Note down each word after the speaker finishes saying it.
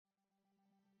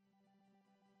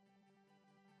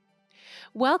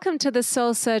Welcome to the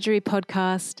Soul Surgery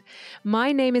Podcast.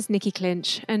 My name is Nikki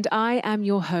Clinch, and I am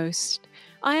your host.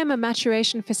 I am a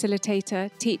maturation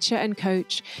facilitator, teacher and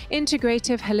coach,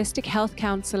 integrative holistic health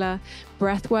counselor,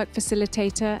 breathwork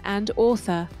facilitator, and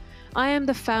author. I am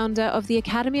the founder of the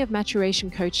Academy of Maturation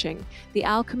Coaching, The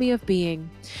Alchemy of Being,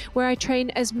 where I train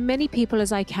as many people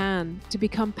as I can to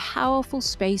become powerful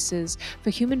spaces for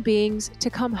human beings to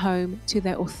come home to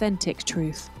their authentic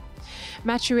truth.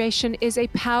 Maturation is a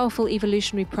powerful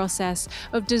evolutionary process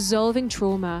of dissolving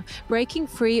trauma, breaking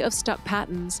free of stuck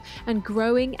patterns, and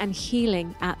growing and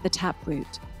healing at the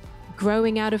taproot.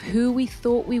 Growing out of who we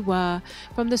thought we were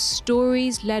from the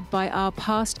stories led by our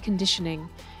past conditioning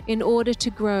in order to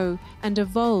grow and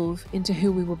evolve into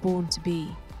who we were born to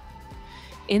be.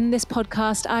 In this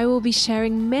podcast, I will be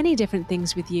sharing many different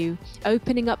things with you,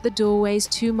 opening up the doorways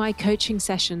to my coaching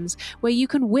sessions where you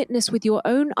can witness with your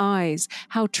own eyes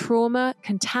how trauma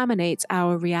contaminates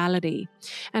our reality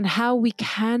and how we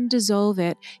can dissolve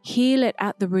it, heal it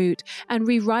at the root, and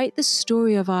rewrite the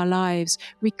story of our lives,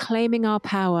 reclaiming our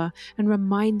power and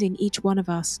reminding each one of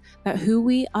us that who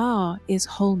we are is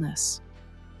wholeness.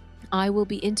 I will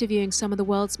be interviewing some of the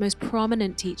world's most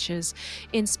prominent teachers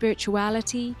in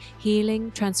spirituality,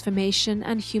 healing, transformation,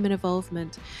 and human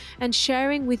evolvement, and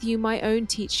sharing with you my own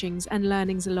teachings and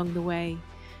learnings along the way.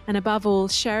 And above all,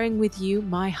 sharing with you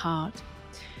my heart.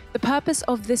 The purpose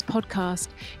of this podcast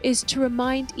is to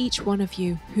remind each one of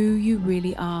you who you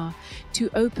really are, to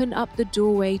open up the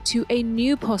doorway to a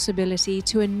new possibility,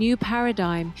 to a new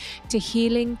paradigm, to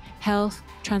healing, health,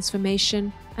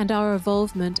 transformation, and our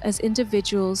evolvement as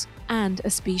individuals and a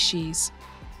species.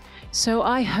 So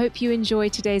I hope you enjoy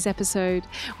today's episode.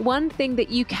 One thing that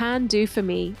you can do for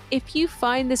me, if you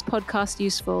find this podcast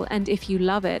useful and if you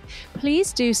love it,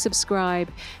 please do subscribe.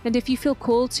 And if you feel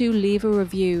called to, leave a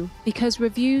review, because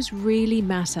reviews really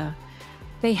matter.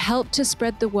 They help to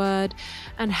spread the word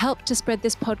and help to spread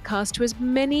this podcast to as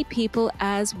many people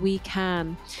as we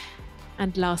can.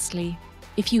 And lastly,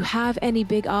 if you have any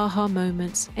big aha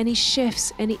moments, any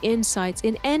shifts, any insights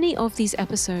in any of these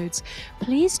episodes,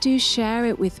 please do share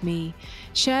it with me.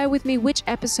 Share with me which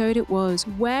episode it was,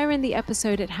 where in the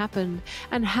episode it happened,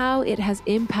 and how it has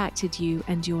impacted you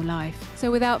and your life.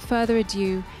 So without further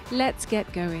ado, let's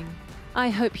get going. I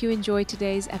hope you enjoy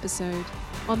today's episode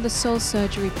on the Soul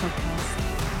Surgery Podcast.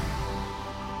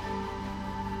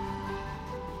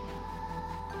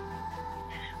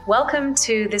 Welcome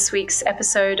to this week's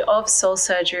episode of Soul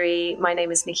Surgery. My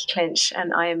name is Nikki Clinch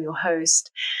and I am your host.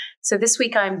 So this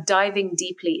week I'm diving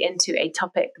deeply into a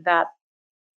topic that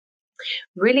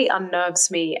really unnerves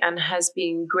me and has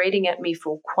been grating at me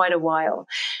for quite a while.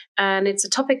 And it's a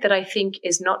topic that I think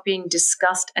is not being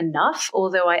discussed enough,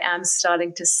 although I am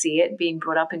starting to see it being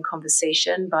brought up in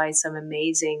conversation by some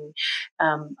amazing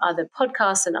other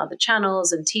podcasts and other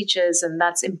channels and teachers. And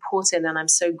that's important. And I'm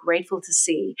so grateful to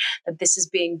see that this is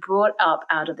being brought up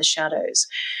out of the shadows.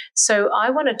 So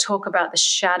I want to talk about the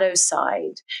shadow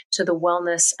side to the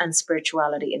wellness and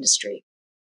spirituality industry.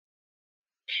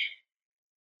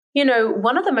 You know,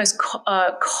 one of the most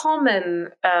common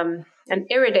and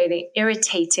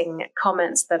irritating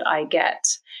comments that I get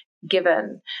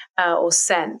given or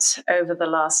sent over the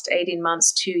last 18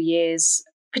 months, 2 years,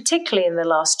 particularly in the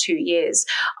last 2 years,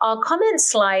 are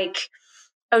comments like,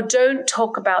 oh, don't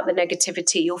talk about the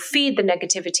negativity. You'll feed the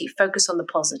negativity. Focus on the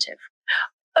positive.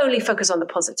 Only focus on the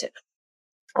positive.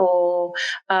 Or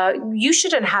you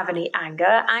shouldn't have any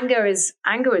anger. Anger is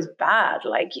bad.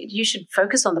 Like, you should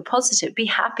focus on the positive. Be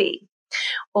happy.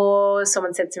 Or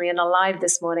someone said to me in a live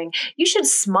this morning, you should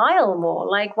smile more.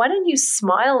 Like, why don't you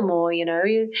smile more?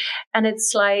 And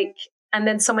it's like, and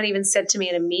then someone even said to me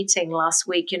in a meeting last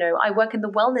week, I work in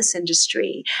the wellness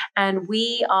industry and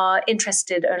we are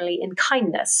interested only in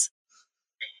kindness.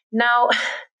 Now,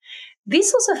 these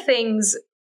sorts of things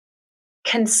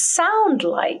can sound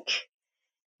like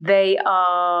they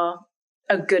are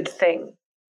a good thing.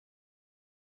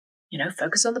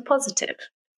 Focus on the positive.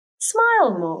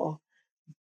 Smile more.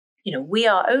 We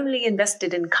are only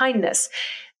invested in kindness.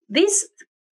 These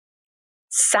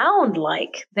sound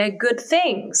like they're good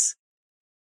things.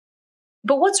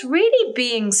 But what's really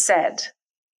being said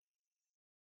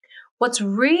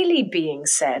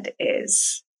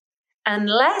is,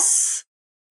 unless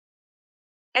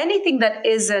anything that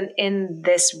isn't in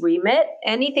this remit,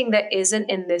 anything that isn't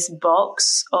in this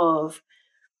box of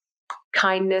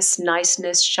kindness,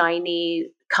 niceness,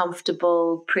 shiny,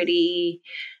 comfortable, pretty,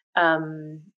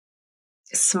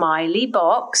 smiley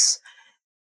box,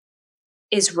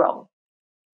 is wrong,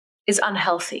 is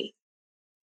unhealthy,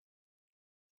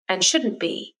 and shouldn't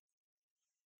be.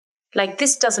 Like,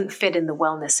 this doesn't fit in the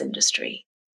wellness industry.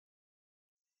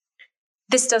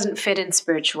 this doesn't fit in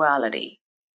spirituality.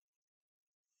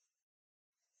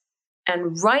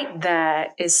 And right there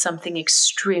is something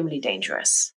extremely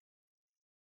dangerous.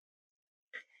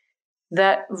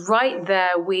 That right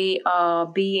there we are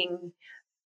being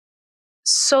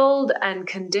sold and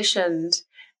conditioned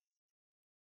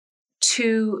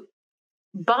to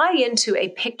buy into a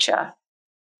picture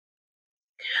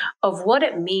of what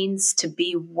it means to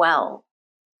be well.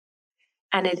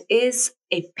 And it is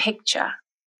a picture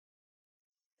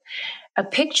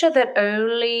that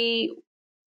only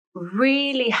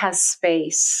really has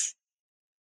space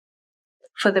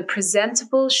for the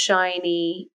presentable,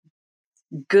 shiny,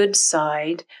 good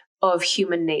side of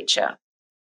human nature.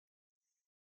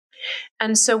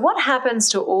 And so what happens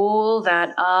to all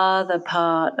that other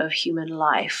part of human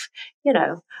life? You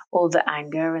know, all the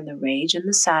anger and the rage and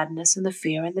the sadness and the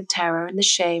fear and the terror and the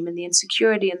shame and the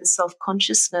insecurity and the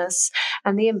self-consciousness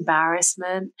and the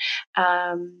embarrassment,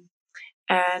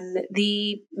 and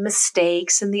the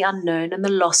mistakes and the unknown and the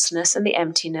lostness and the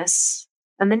emptiness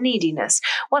and the neediness.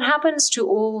 What happens to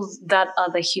all that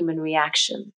other human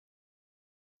reaction?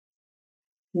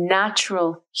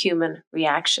 Natural human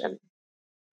reaction.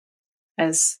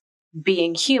 As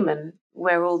being human,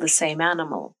 we're all the same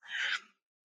animal.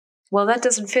 Well, that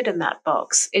doesn't fit in that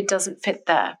box. It doesn't fit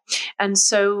there. And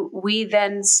so we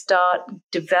then start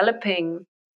developing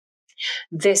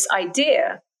this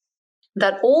idea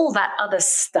that all that other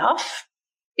stuff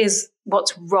is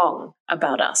what's wrong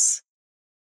about us.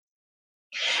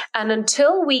 And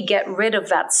until we get rid of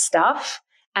that stuff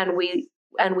and we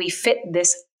fit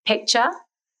this picture,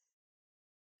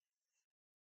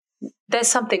 there's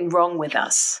something wrong with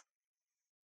us.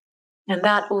 And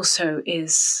that also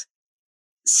is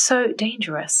so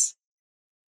dangerous.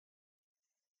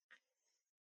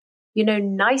 You know,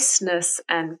 niceness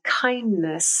and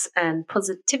kindness and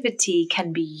positivity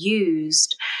can be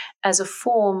used as a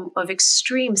form of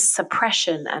extreme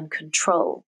suppression and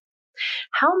control.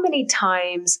 How many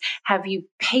times have you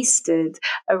pasted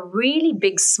a really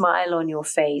big smile on your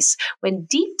face when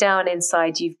deep down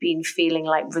inside you've been feeling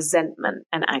like resentment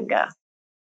and anger?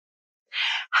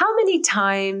 How many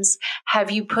times have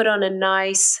you put on a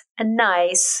nice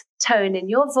tone in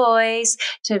your voice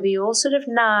to be all sort of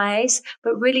nice,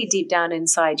 but really deep down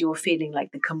inside you're feeling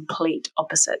like the complete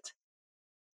opposite?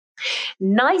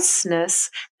 Niceness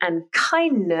and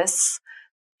kindness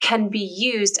can be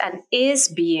used and is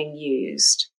being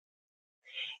used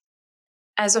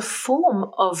as a form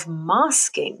of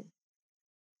masking.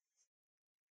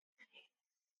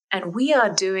 And we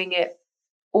are doing it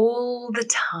all the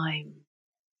time.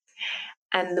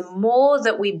 And the more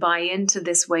that we buy into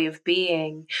this way of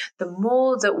being, the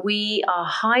more that we are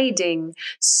hiding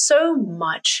so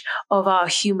much of our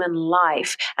human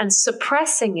life and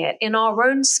suppressing it in our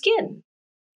own skin.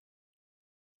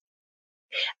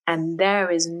 And there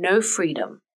is no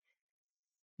freedom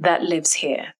that lives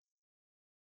here.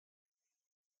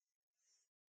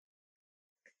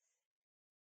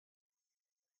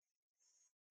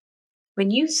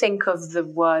 When you think of the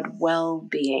word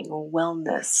well-being or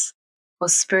wellness or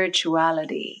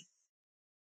spirituality,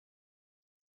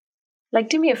 like,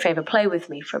 do me a favor, play with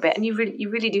me for a bit. And you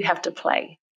really do have to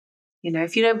play. You know,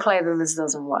 if you don't play, then this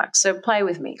doesn't work. So play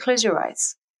with me. Close your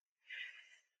eyes.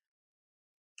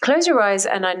 Close your eyes,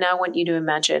 and I now want you to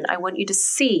imagine, I want you to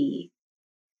see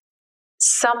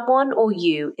someone or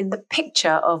you in the picture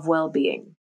of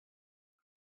well-being,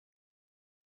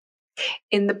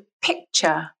 in the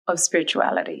picture of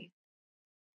spirituality.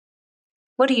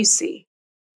 What do you see?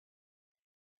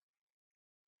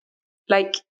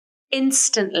 Like,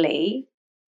 instantly,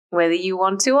 whether you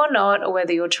want to or not, or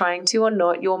whether you're trying to or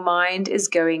not, your mind is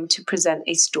going to present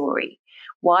a story.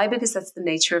 Why? Because that's the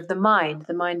nature of the mind.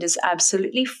 The mind is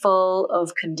absolutely full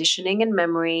of conditioning and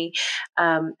memory,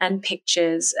 and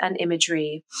pictures and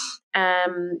imagery.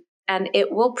 And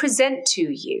it will present to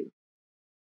you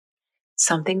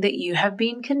something that you have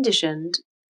been conditioned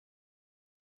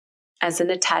as an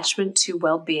attachment to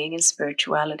well-being and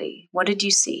spirituality. What did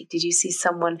you see? Did you see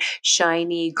someone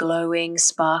shiny, glowing,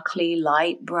 sparkly,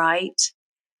 light, bright?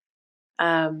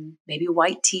 Maybe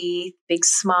white teeth, big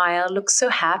smile, look so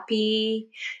happy.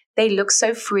 They look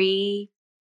so free.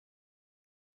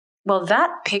 Well,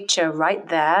 that picture right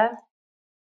there,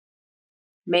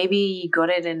 maybe you got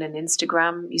it in an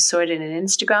Instagram, you saw it in an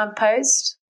Instagram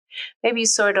post. Maybe you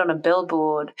saw it on a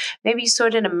billboard. Maybe you saw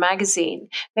it in a magazine.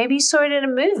 Maybe you saw it in a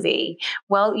movie.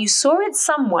 Well, you saw it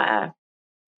somewhere,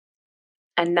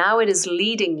 and now it is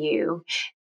leading you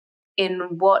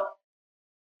in what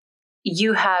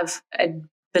you have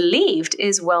believed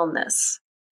is wellness.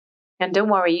 And don't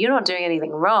worry, you're not doing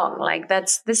anything wrong. Like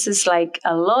this is like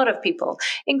a lot of people,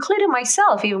 including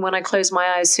myself. Even when I close my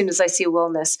eyes, as soon as I see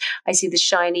wellness, I see the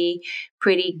shiny,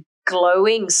 pretty,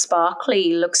 glowing,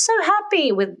 sparkly, look so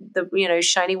happy with the,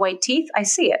 shiny white teeth. I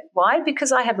see it. Why?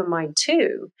 Because I have a mind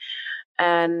too.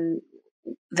 And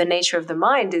the nature of the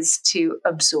mind is to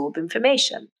absorb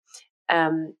information.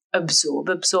 Absorb.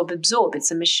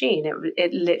 It's a machine.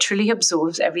 It literally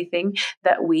absorbs everything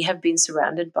that we have been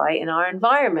surrounded by in our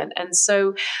environment. And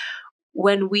so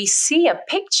when we see a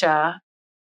picture,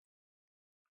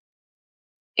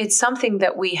 it's something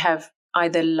that we have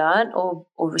either learned or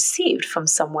received from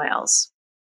somewhere else.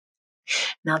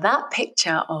 Now, that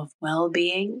picture of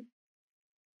well-being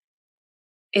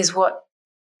is what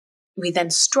we then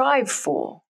strive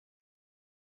for.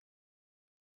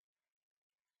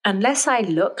 Unless I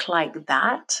look like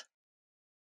that,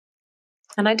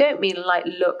 and I don't mean like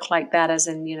look like that as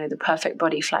in, the perfect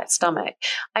body, flat stomach.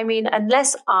 I mean,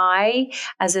 unless I,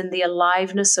 as in the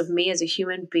aliveness of me as a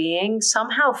human being,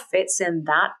 somehow fits in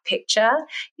that picture,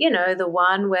 the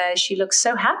one where she looks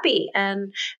so happy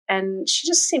and she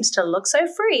just seems to look so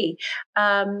free.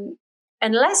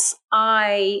 Unless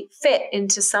I fit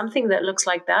into something that looks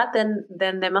like that, then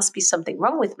there must be something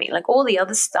wrong with me. Like all the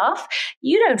other stuff,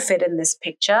 you don't fit in this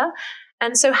picture.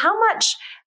 And so how much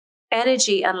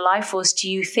energy and life force do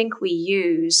you think we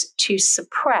use to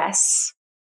suppress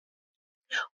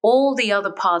all the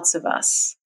other parts of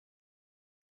us?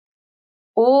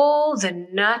 All the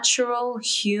natural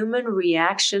human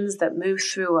reactions that move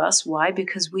through us. Why?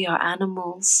 Because we are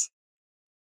animals.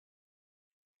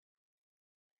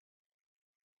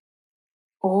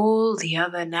 All the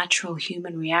other natural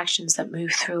human reactions that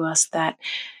move through us that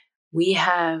we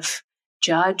have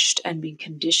judged and been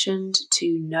conditioned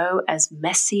to know as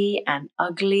messy and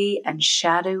ugly and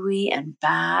shadowy and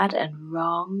bad and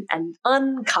wrong and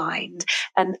unkind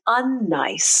and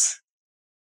unnice,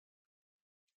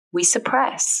 we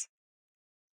suppress.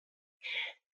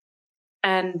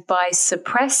 And by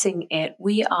suppressing it,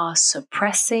 we are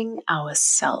suppressing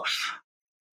ourself.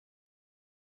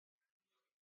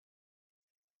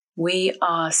 We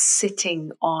are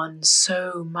sitting on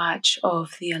so much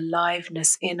of the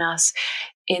aliveness in us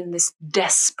in this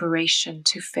desperation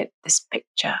to fit this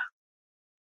picture.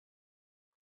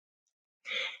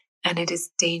 And it is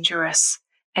dangerous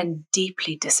and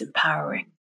deeply disempowering.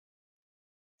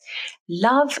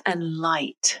 Love and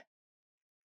light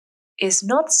is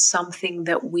not something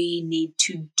that we need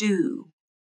to do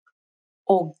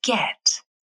or get.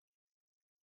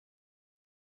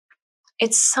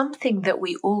 It's something that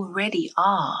we already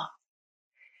are.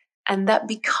 And that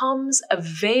becomes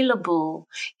available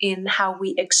in how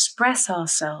we express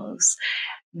ourselves.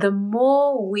 The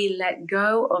more we let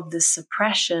go of the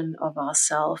suppression of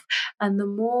ourselves, and the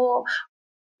more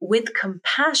with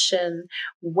compassion,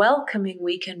 welcoming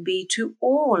we can be to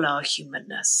all our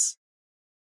humanness.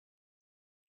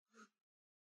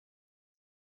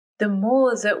 The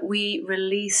more that we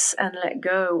release and let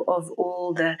go of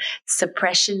all the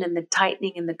suppression and the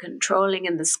tightening and the controlling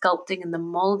and the sculpting and the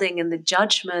molding and the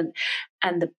judgment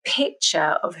and the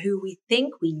picture of who we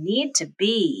think we need to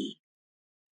be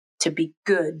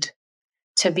good,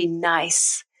 to be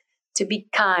nice, to be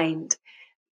kind.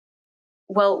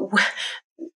 Well,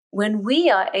 when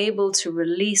we are able to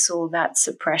release all that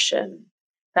suppression,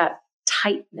 that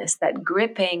tightness, that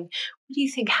gripping, what do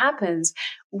you think happens?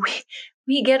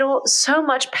 We get so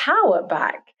much power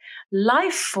back,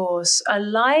 life force,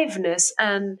 aliveness,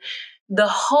 and the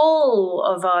whole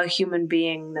of our human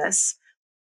beingness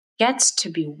gets to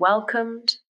be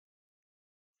welcomed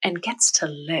and gets to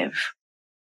live.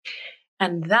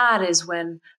 And that is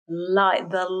when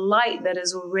the light that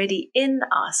is already in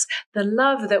us, the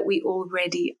love that we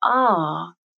already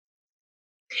are,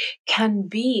 can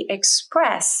be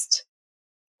expressed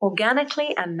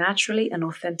organically and naturally and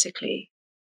authentically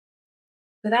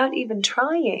without even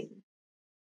trying.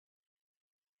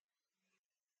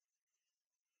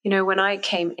 When I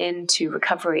came into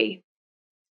recovery,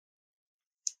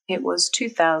 it was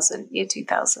year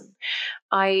 2000.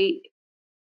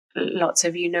 Lots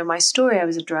of you know my story. I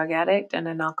was a drug addict and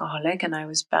an alcoholic, and I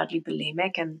was badly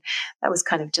bulimic, and that was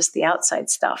kind of just the outside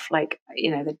stuff. Like,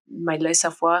 my low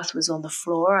self-worth was on the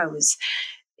floor. I was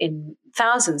in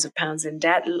thousands of pounds in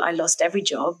debt. I lost every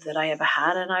job that I ever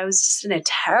had, and I was just in a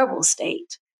terrible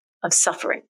state of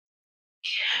suffering.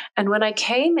 And when I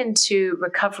came into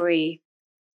recovery,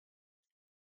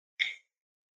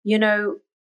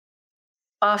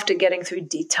 after getting through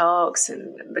detox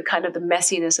and the kind of the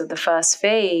messiness of the first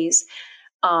phase,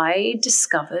 I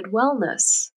discovered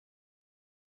wellness.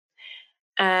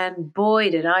 And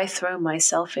boy, did I throw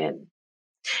myself in.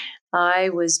 I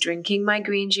was drinking my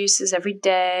green juices every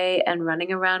day and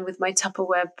running around with my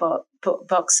Tupperware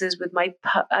boxes with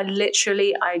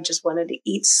I just wanted to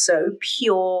eat so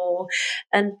pure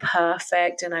and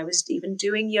perfect. And I was even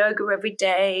doing yoga every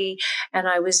day, and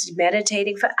I was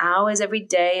meditating for hours every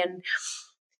day. And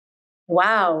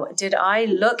wow, did I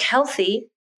look healthy,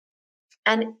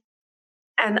 and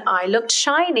I looked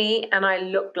shiny, and I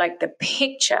looked like the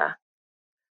picture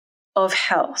of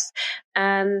health.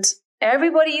 And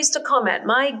everybody used to comment,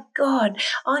 "My God,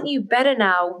 aren't you better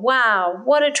now? Wow,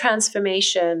 what a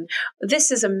transformation.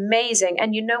 This is amazing."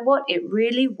 And you know what? It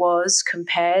really was,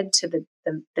 compared to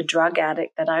the drug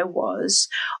addict that I was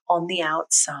on the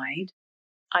outside.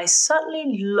 I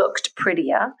certainly looked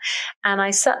prettier, and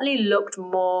I certainly looked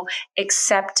more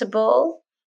acceptable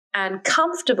and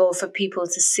comfortable for people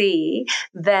to see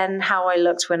than how I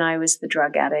looked when I was the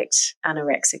drug addict,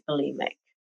 anorexic, bulimic.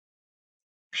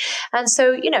 And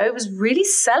so, it was really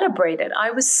celebrated.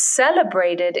 I was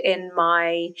celebrated in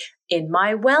my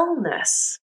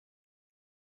wellness.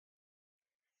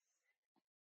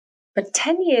 But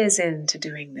 10 years into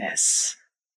doing this,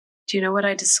 do you know what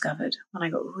I discovered when I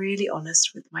got really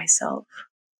honest with myself?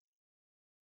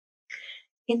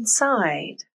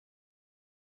 Inside,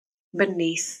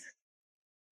 beneath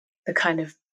the kind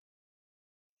of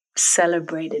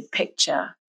celebrated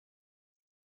picture,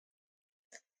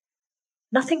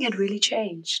 nothing had really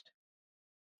changed.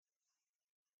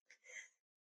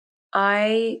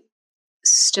 I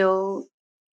still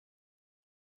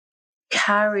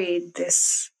carried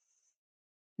this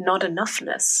not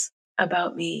enoughness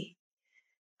about me.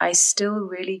 I still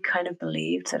really kind of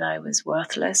believed that I was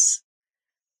worthless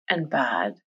and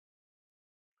bad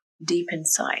deep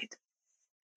inside.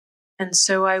 And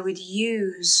so I would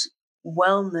use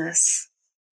wellness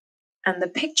and the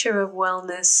picture of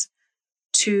wellness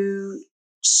to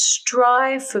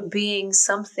strive for being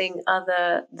something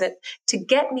other, that to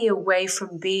get me away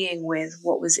from being with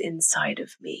what was inside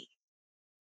of me.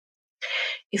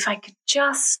 If I could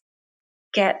just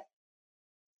get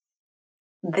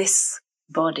this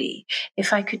body,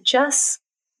 if I could just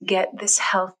get this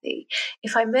healthy,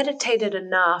 if I meditated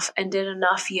enough and did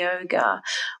enough yoga,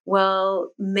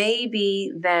 well,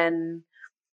 maybe then,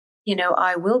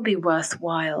 I will be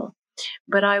worthwhile.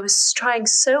 But I was trying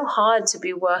so hard to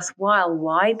be worthwhile.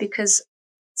 Why? Because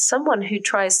someone who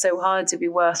tries so hard to be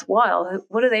worthwhile,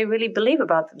 what do they really believe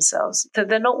about themselves? That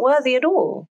they're not worthy at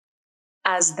all,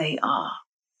 as they are.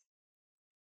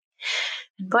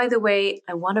 And by the way,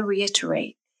 I want to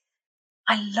reiterate,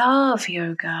 I love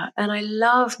yoga and I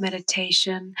love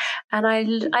meditation and I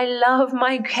love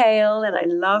my kale and I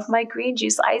love my green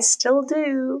juice. I still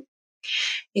do.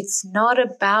 It's not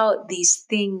about these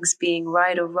things being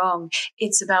right or wrong.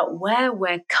 It's about where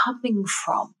we're coming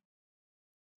from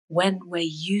when we're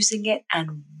using it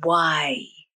and why.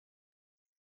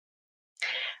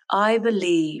 I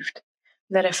believed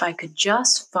that if I could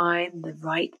just find the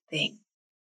right thing,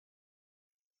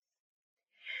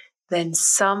 then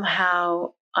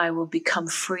somehow I will become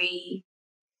free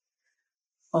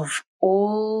of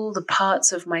all the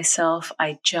parts of myself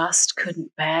I just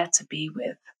couldn't bear to be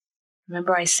with.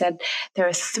 Remember, I said there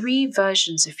are 3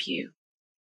 versions of you.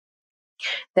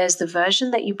 There's the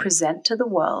version that you present to the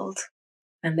world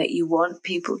and that you want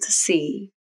people to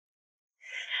see.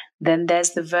 Then there's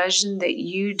the version that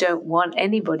you don't want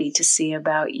anybody to see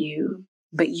about you,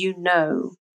 but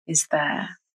is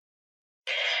there.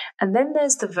 And then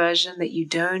there's the version that you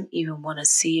don't even want to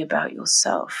see about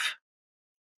yourself.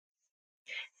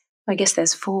 I guess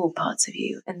there's 4 parts of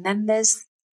you. And then there's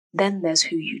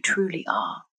who you truly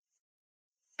are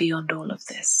beyond all of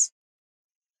this.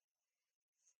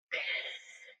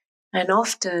 And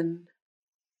often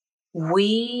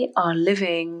we are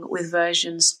living with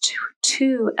versions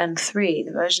 2 and 3,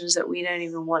 the versions that we don't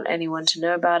even want anyone to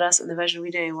know about us and the version we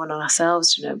don't even want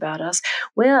ourselves to know about us.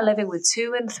 We are living with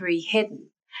 2 and 3 hidden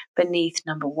beneath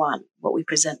number 1, what we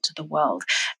present to the world.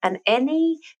 And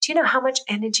do you know how much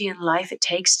energy in life it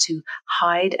takes to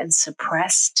hide and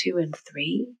suppress 2 and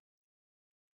 3?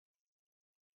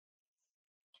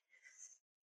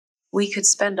 We could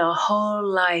spend our whole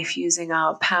life using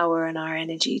our power and our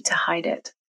energy to hide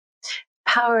it.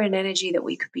 Power and energy that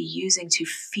we could be using to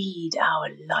feed our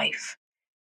life,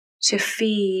 to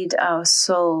feed our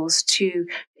souls, to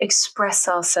express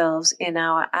ourselves in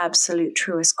our absolute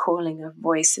truest calling of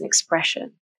voice and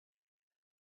expression.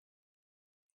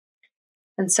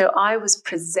 And so I was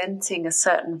presenting a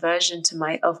certain version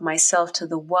of myself to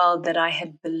the world that I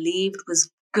had believed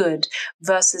was good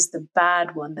versus the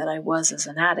bad one that I was as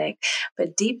an addict.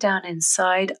 But deep down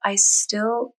inside, I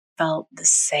still felt the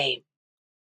same.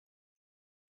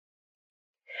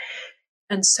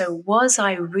 And so, was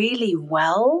I really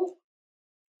well?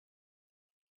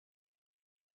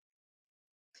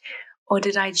 Or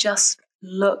did I just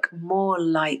look more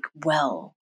like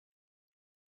well?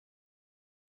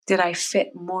 Did I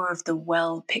fit more of the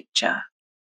well picture?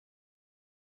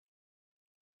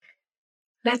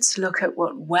 Let's look at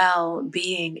what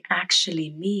well-being actually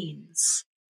means.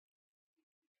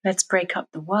 Let's break up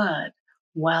the word.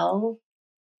 Well-being.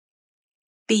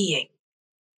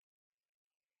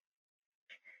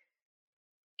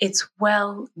 It's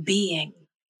well-being,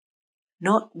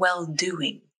 not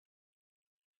well-doing,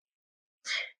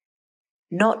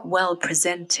 not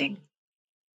well-presenting,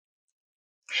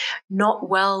 not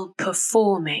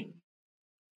well-performing.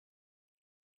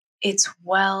 It's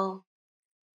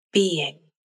well-being,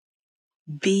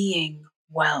 being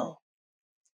well.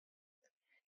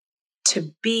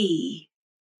 To be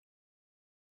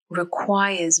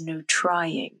requires no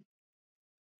trying.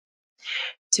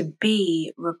 To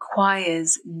be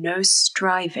requires no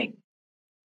striving.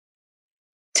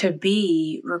 To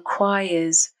be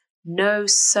requires no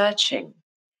searching.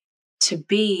 To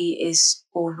be is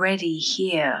already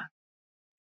here,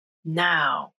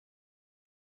 now.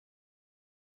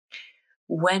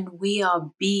 When we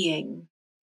are being,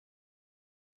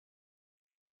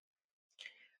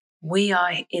 we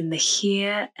are in the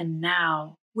here and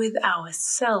now with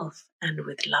ourself and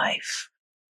with life.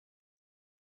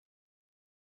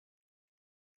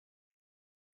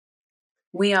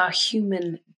 We are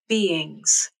human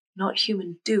beings, not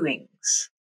human doings.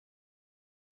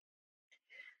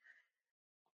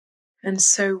 And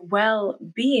so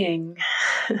well-being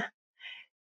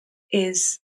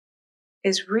is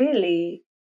really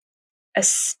a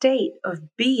state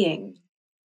of being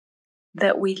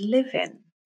that we live in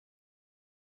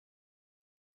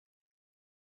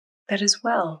that is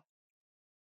well.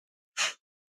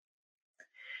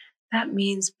 That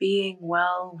means being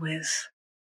well with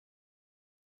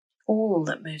all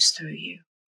that moves through you.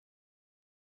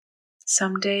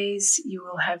 Some days you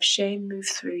will have shame move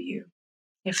through you,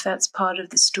 if that's part of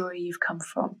the story you've come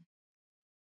from.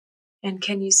 And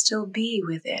can you still be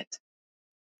with it?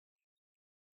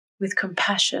 With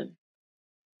compassion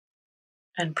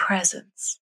and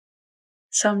presence.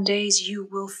 Some days you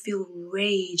will feel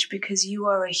rage because you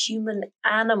are a human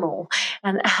animal,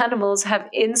 and animals have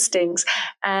instincts,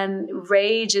 and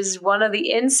rage is one of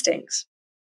the instincts.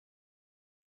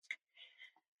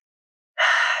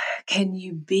 Can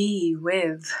you be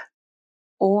with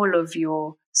all of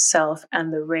yourself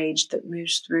and the rage that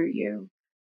moves through you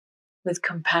with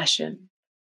compassion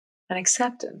and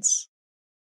acceptance?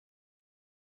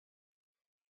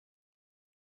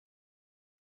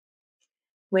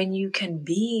 When you can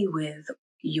be with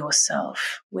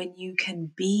yourself, when you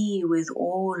can be with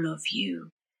all of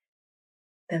you,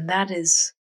 then that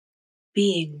is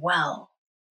being well.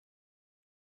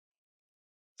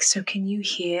 So can you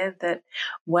hear that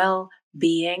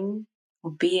well-being or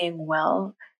being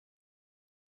well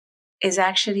is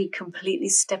actually completely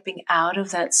stepping out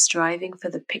of that striving for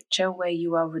the picture where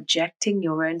you are rejecting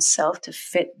your own self to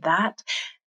fit that?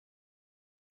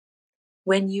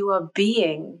 When you are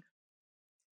being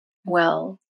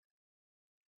well,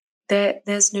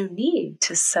 there's no need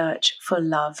to search for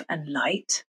love and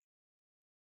light.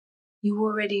 You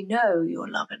already know your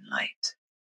love and light.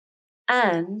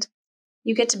 And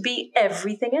you get to be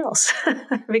everything else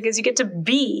because you get to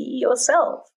be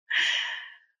yourself.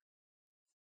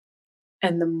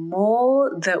 And the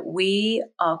more that we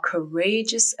are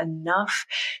courageous enough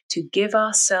to give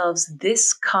ourselves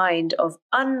this kind of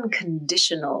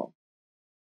unconditional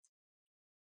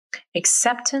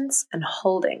acceptance and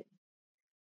holding,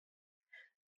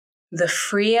 the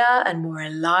freer and more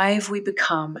alive we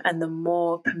become, and the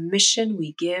more permission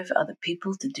we give other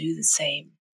people to do the same.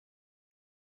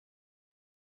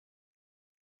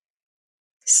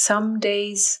 Some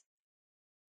days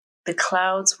the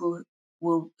clouds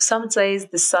some days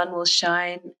the sun will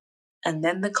shine, and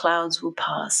then the clouds will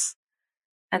pass.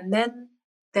 And then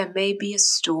there may be a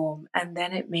storm, and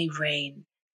then it may rain.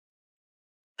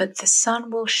 But the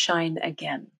sun will shine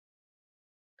again.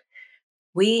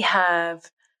 We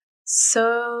have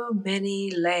so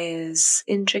many layers,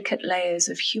 intricate layers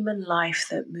of human life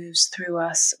that moves through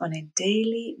us on a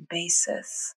daily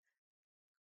basis.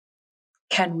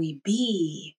 Can we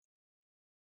be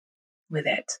with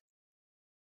it?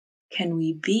 Can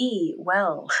we be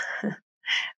well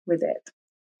with it?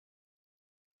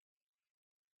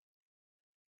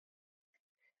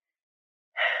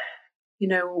 You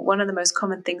know, one of the most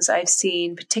common things I've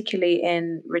seen, particularly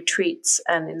in retreats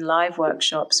and in live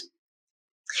workshops,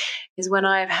 is when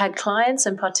I've had clients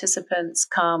and participants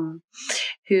come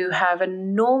who have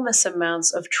enormous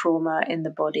amounts of trauma in the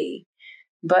body,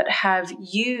 but have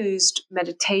used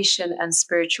meditation and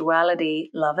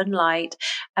spirituality, love and light,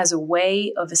 as a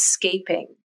way of escaping,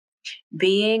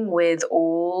 being with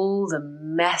all the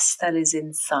mess that is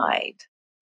inside.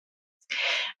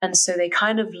 And so they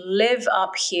kind of live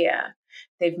up here.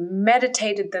 They've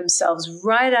meditated themselves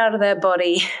right out of their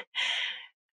body.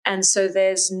 And so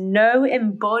there's no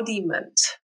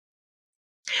embodiment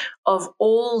of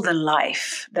all the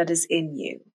life that is in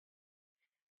you.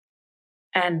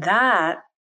 And that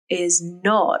is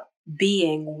not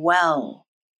being well.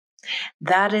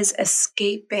 That is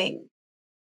escaping.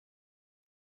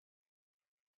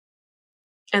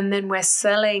 And then we're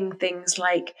selling things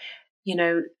like,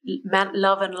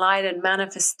 love and light and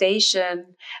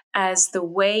manifestation as the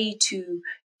way to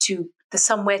the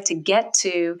somewhere to get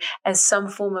to, as some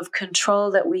form of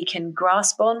control that we can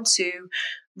grasp onto,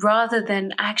 rather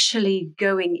than actually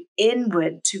going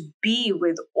inward to be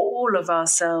with all of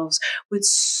ourselves with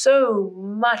so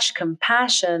much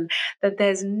compassion that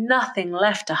there's nothing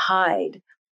left to hide.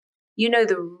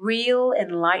 The real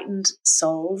enlightened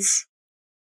souls,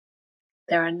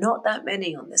 there are not that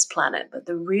many on this planet, but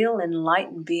the real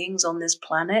enlightened beings on this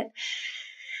planet,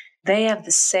 they have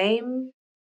the same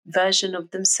version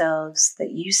of themselves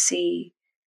that you see,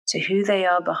 to who they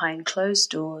are behind closed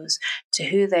doors, to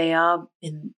who they are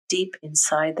deep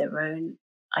inside their own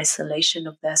isolation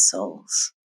of their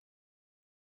souls.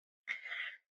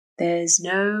 There's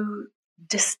no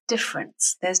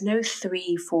difference. There's no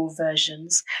 3-4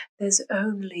 versions. There's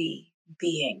only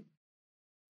being.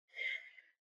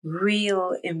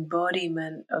 Real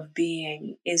embodiment of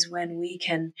being is when we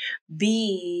can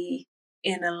be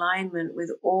in alignment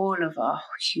with all of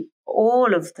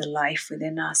the life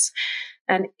within us.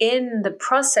 And in the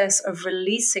process of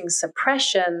releasing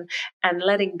suppression and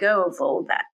letting go of all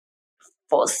that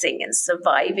forcing and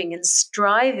surviving and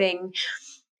striving,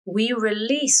 we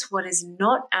release what is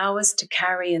not ours to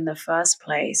carry in the first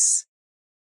place.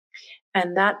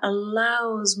 And that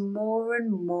allows more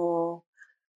and more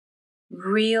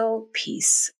real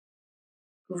peace,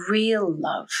 real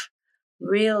love,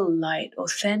 real light,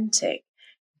 authentic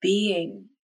being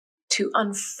to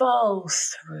unfold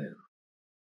through.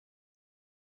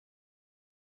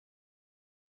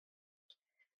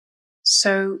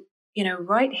 So,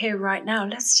 right here, right now,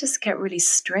 let's just get really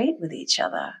straight with each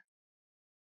other.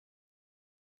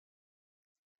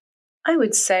 I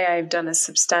would say I've done a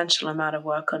substantial amount of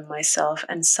work on myself,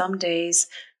 and some days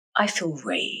I feel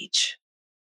rage.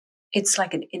 It's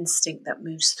like an instinct that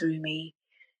moves through me,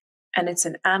 and it's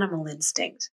an animal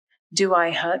instinct. Do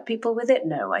I hurt people with it?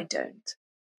 No, I don't.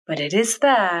 But it is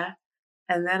there,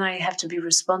 and then I have to be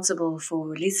responsible for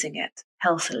releasing it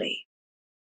healthily.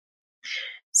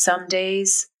 Some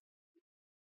days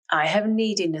I have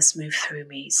neediness move through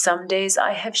me. Some days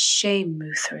I have shame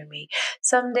move through me.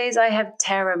 Some days I have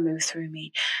terror move through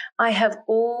me. I have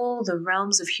all the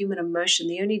realms of human emotion.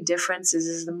 The only difference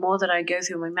is the more that I go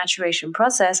through my maturation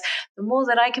process, the more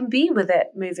that I can be with it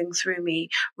moving through me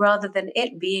rather than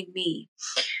it being me.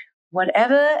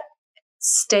 Whatever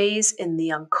stays in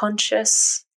the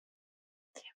unconscious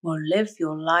will live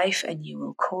your life, and you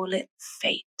will call it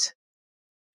fate.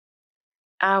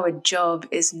 Our job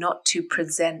is not to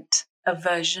present a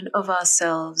version of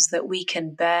ourselves that we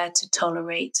can bear to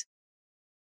tolerate,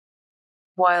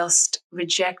 whilst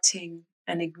rejecting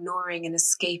and ignoring and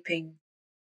escaping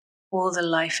all the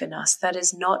life in us. That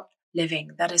is not living,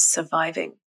 that is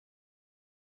surviving.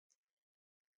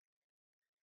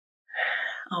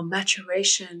 Our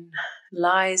maturation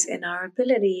lies in our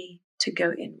ability to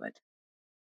go inward,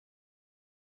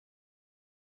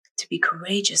 to be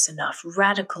courageous enough,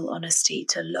 radical honesty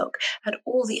to look at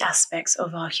all the aspects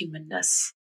of our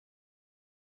humanness,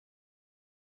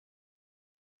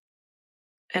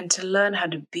 and to learn how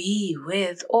to be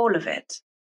with all of it.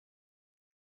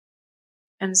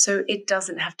 And so it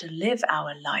doesn't have to live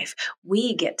our life.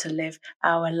 We get to live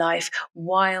our life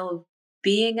while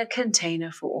being a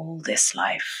container for all this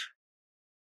life.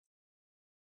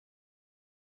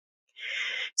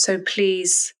 So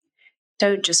please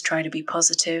don't just try to be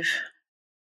positive.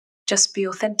 Just be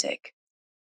authentic.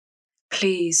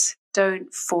 Please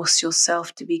don't force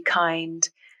yourself to be kind.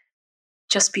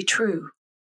 Just be true.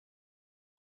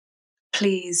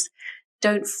 Please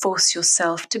don't force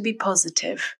yourself to be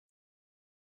positive.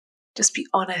 Just be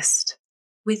honest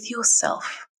with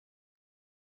yourself.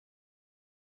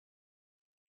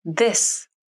 This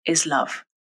is love.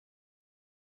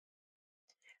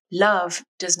 Love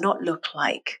does not look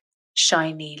like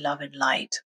shiny love and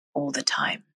light all the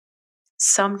time.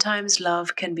 Sometimes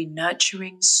love can be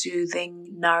nurturing, soothing,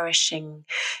 nourishing,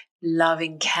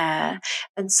 loving care.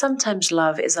 And sometimes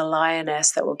love is a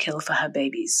lioness that will kill for her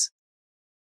babies.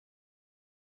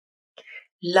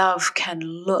 Love can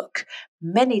look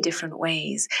many different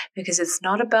ways because it's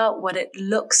not about what it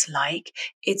looks like,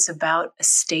 it's about a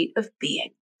state of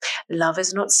being. Love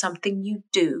is not something you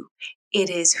do,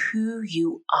 it is who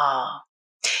you are.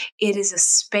 It is a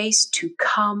space to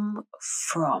come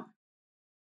from.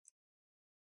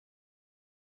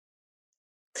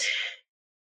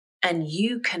 And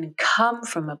you can come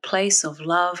from a place of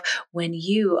love when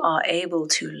you are able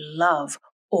to love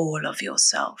all of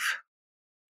yourself.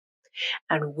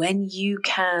 And when you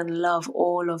can love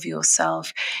all of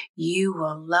yourself, you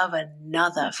will love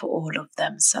another for all of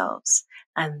themselves.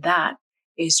 And that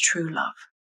is true love.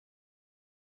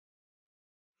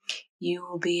 You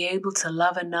will be able to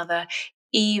love another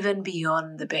even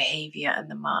beyond the behavior and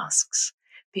the masks,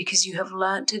 because you have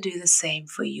learned to do the same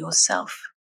for yourself.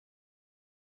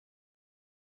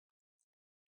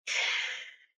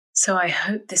 So I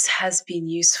hope this has been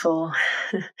useful.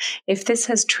 If this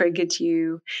has triggered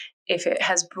you, if it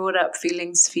has brought up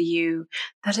feelings for you,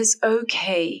 that is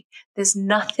okay. There's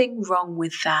nothing wrong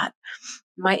with that.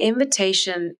 My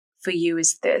invitation for you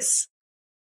is this.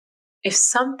 If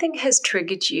something has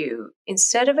triggered you,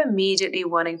 instead of immediately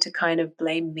wanting to kind of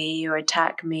blame me or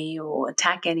attack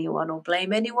anyone or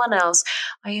blame anyone else,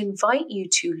 I invite you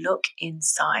to look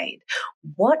inside.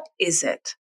 What is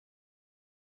it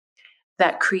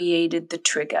that created the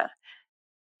trigger?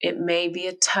 It may be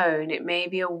a tone, it may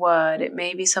be a word, it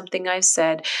may be something I've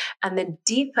said. And then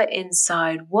deeper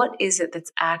inside, what is it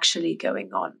that's actually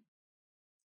going on?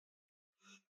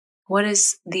 What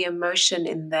is the emotion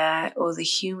in there or the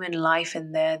human life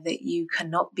in there that you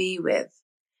cannot be with,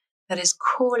 that is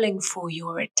calling for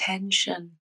your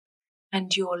attention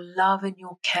and your love and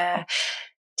your care?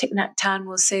 Thich Nhat Hanh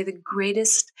will say the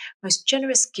greatest, most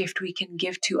generous gift we can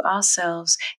give to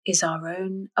ourselves is our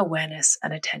own awareness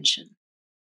and attention.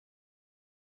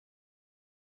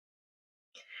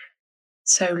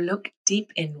 So look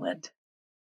deep inward.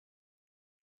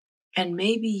 And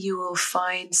maybe you will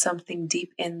find something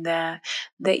deep in there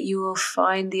that you will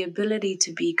find the ability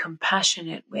to be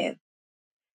compassionate with.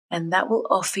 And that will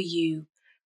offer you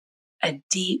a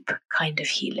deep kind of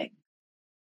healing.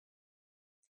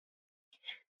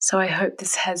 So I hope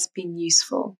this has been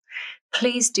useful.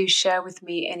 Please do share with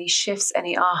me any shifts,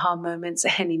 any aha moments,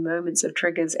 any moments of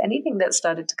triggers, anything that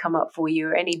started to come up for you,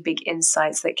 or any big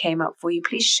insights that came up for you.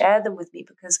 Please share them with me,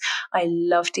 because I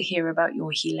love to hear about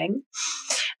your healing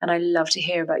and I love to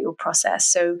hear about your process.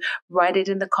 So write it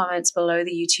in the comments below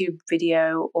the YouTube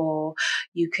video, or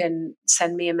you can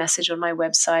send me a message on my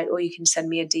website, or you can send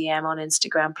me a DM on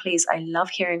Instagram. Please, I love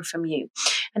hearing from you.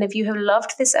 And if you have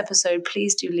loved this episode,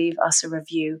 please do leave us a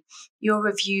review. Your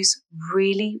reviews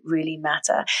really, really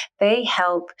matter. They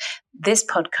help this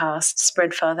podcast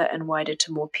spread further and wider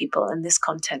to more people. And this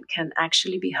content can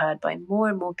actually be heard by more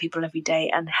and more people every day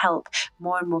and help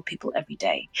more and more people every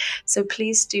day. So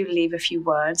please do leave a few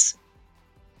words.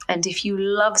 And if you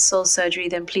love soul surgery,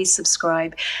 then please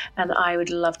subscribe. And I would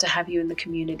love to have you in the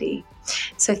community.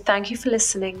 So thank you for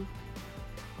listening.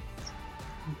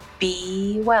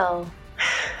 Be well.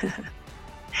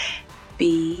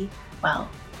 Be well.